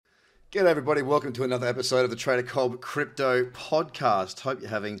G'day everybody, welcome to another episode of the Trader Cobb Crypto Podcast. Hope you're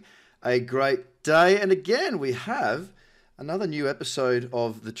having a great day. And again, we have another new episode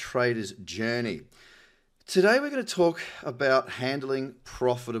of The Trader's Journey. Today we're going to talk about handling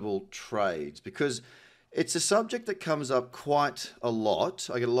profitable trades because it's a subject that comes up quite a lot.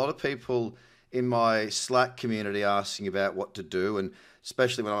 I get a lot of people in my Slack community asking about what to do, and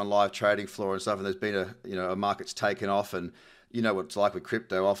especially when I'm on live trading floor and stuff, and there's been a market's taken off, and you know what it's like with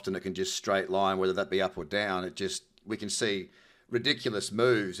crypto. Often it can just straight line, whether that be up or down. We can see ridiculous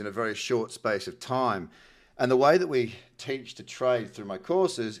moves in a very short space of time. And the way that we teach to trade through my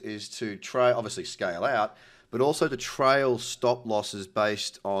courses is to obviously scale out, but also to trail stop losses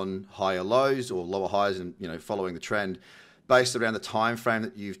based on higher lows or lower highs, and following the trend based around the time frame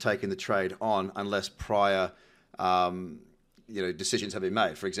that you've taken the trade on, unless prior decisions have been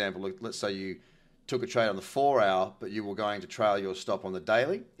made. For example, let's say you took a trade on the 4 hour, but you were going to trail your stop on the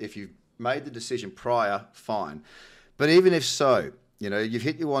daily. If you've made the decision prior, fine. But even if so, you've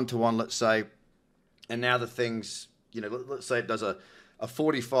hit your 1-to-1, let's say, and now the thing's, let's say it does a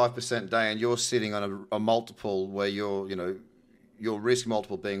 45% day and you're sitting on a multiple where your risk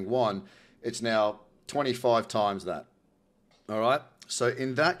multiple being 1, it's now 25 times that. All right. So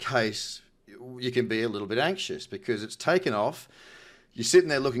in that case, you can be a little bit anxious because it's taken off. You're sitting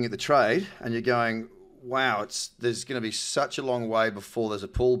there looking at the trade and you're going, wow, there's going to be such a long way before there's a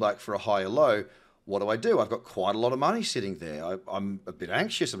pullback for a higher low. What do I do? I've got quite a lot of money sitting there. I'm a bit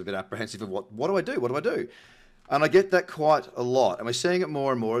anxious. I'm a bit apprehensive of what do I do? What do I do? And I get that quite a lot. And we're seeing it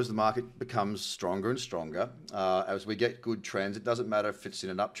more and more as the market becomes stronger and stronger. As we get good trends, it doesn't matter if it's in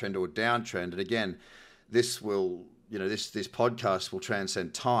an uptrend or a downtrend. And again, this podcast will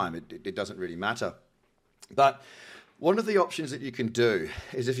transcend time. It doesn't really matter. But one of the options that you can do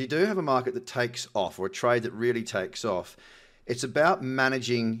is, if you do have a market that takes off or a trade that really takes off, it's about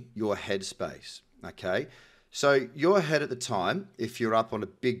managing your headspace, okay? So your head at the time, if you're up on a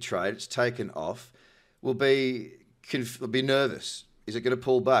big trade, it's taken off, will be nervous. Is it going to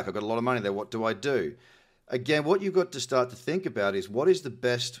pull back? I've got a lot of money there. What do I do? Again, what you've got to start to think about is, what is the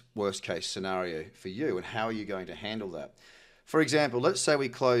best worst case scenario for you and how are you going to handle that? For example, let's say we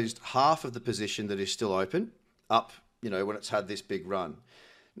closed half of the position that is still open up, when it's had this big run.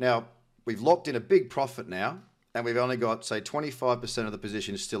 Now, we've locked in a big profit now, and we've only got, say, 25% of the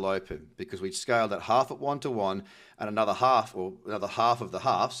position is still open because we'd scaled that half at 1-to-1 and another half of the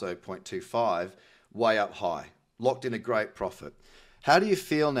half, so 0.25, way up high. Locked in a great profit. How do you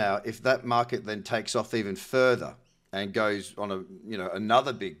feel now if that market then takes off even further and goes on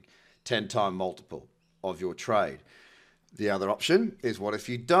another big 10-time multiple of your trade? The other option is, what if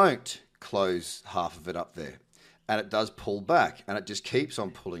you don't close half of it up there and it does pull back and it just keeps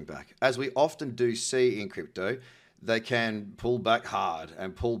on pulling back? As we often do see in crypto, they can pull back hard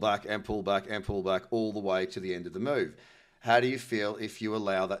and pull back and pull back and pull back all the way to the end of the move. How do you feel if you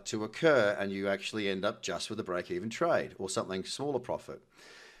allow that to occur and you actually end up just with a break-even trade or something smaller profit?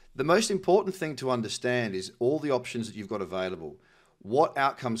 The most important thing to understand is all the options that you've got available, what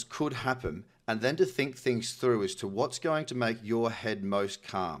outcomes could happen, and then to think things through as to what's going to make your head most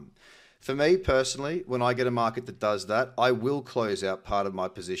calm. For me personally, when I get a market that does that, I will close out part of my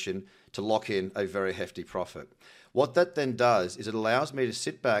position to lock in a very hefty profit. What that then does is it allows me to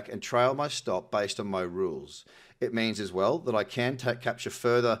sit back and trail my stop based on my rules. It means as well that I can capture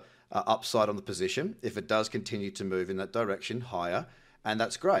further upside on the position if it does continue to move in that direction higher, and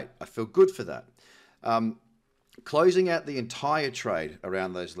that's great. I feel good for that. Closing out the entire trade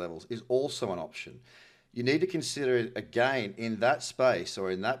around those levels is also an option. You need to consider it again in that space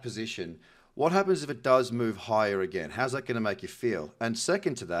or in that position. What happens if it does move higher again? How's that going to make you feel? And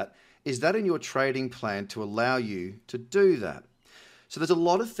second to that, is that in your trading plan to allow you to do that? So there's a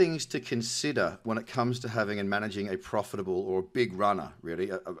lot of things to consider when it comes to having and managing a profitable or a big runner, really.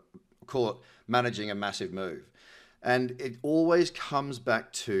 Call it managing a massive move. And it always comes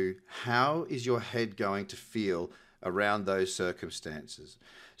back to, how is your head going to feel around those circumstances?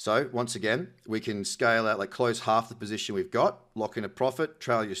 So once again, we can scale out, like close half the position we've got, lock in a profit,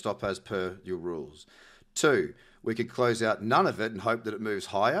 trail your stop as per your rules. 2, we can close out none of it and hope that it moves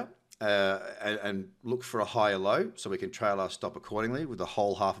higher and look for a higher low so we can trail our stop accordingly with the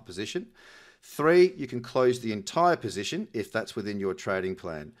whole half a position. 3, you can close the entire position if that's within your trading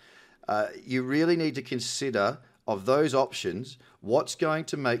plan. You really need to consider, of those options, what's going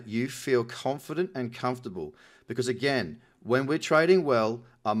to make you feel confident and comfortable. Because again, when we're trading well,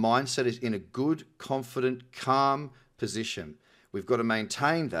 our mindset is in a good, confident, calm position. We've got to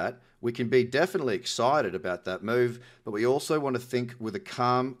maintain that. We can be definitely excited about that move, but we also want to think with a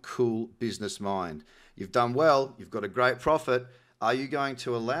calm, cool business mind. You've done well, you've got a great profit. Are you going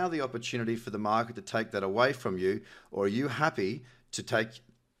to allow the opportunity for the market to take that away from you, or are you happy to take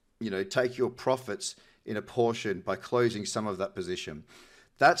your profits in a portion by closing some of that position?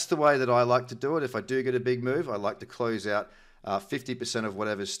 That's the way that I like to do it. If I do get a big move, I like to close out 50% of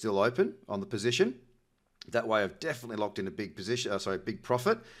whatever's still open on the position. That way I've definitely locked in a big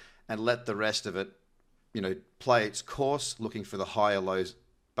profit, and let the rest of it, play its course, looking for the higher lows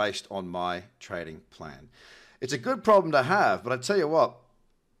based on my trading plan. It's a good problem to have, but I tell you what,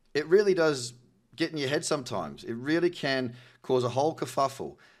 it really does get in your head sometimes. It really can cause a whole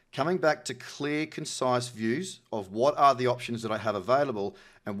kerfuffle. Coming back to clear, concise views of what are the options that I have available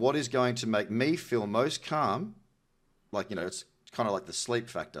and what is going to make me feel most calm, it's kind of like the sleep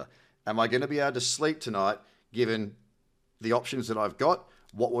factor. Am I going to be able to sleep tonight given the options that I've got?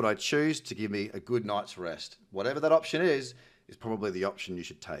 What would I choose to give me a good night's rest? Whatever that option is probably the option you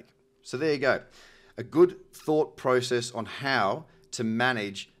should take. So there you go. A good thought process on how to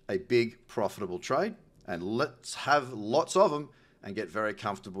manage a big profitable trade, and let's have lots of them and get very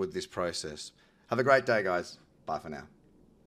comfortable with this process. Have a great day, guys. Bye for now.